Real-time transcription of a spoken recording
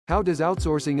How does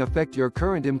outsourcing affect your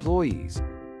current employees?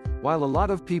 While a lot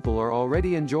of people are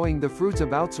already enjoying the fruits of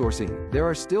outsourcing, there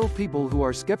are still people who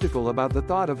are skeptical about the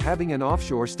thought of having an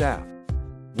offshore staff.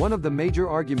 One of the major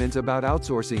arguments about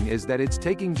outsourcing is that it's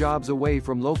taking jobs away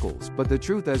from locals, but the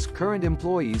truth is current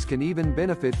employees can even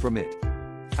benefit from it.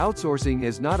 Outsourcing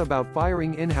is not about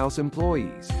firing in-house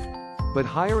employees, but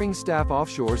hiring staff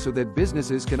offshore so that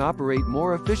businesses can operate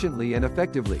more efficiently and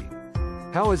effectively.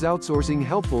 How is outsourcing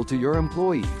helpful to your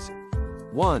employees?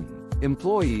 1.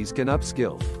 Employees can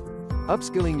upskill.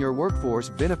 Upskilling your workforce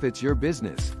benefits your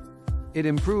business. It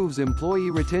improves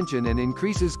employee retention and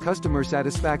increases customer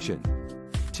satisfaction.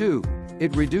 2.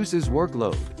 It reduces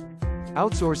workload.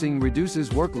 Outsourcing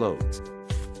reduces workloads.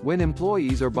 When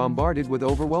employees are bombarded with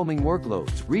overwhelming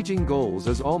workloads, reaching goals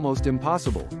is almost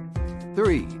impossible.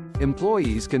 3.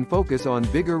 Employees can focus on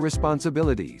bigger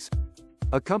responsibilities.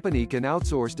 A company can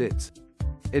outsource its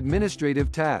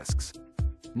administrative tasks,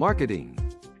 marketing,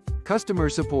 customer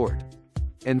support,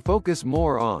 and focus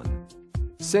more on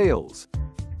sales,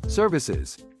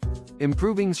 services,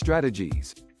 improving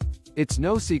strategies. It's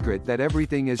no secret that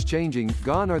everything is changing.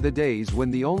 Gone are the days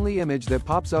when the only image that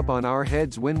pops up on our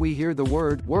heads when we hear the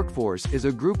word workforce is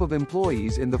a group of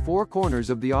employees in the four corners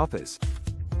of the office.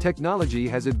 Technology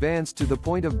has advanced to the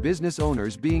point of business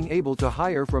owners being able to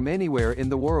hire from anywhere in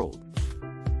the world.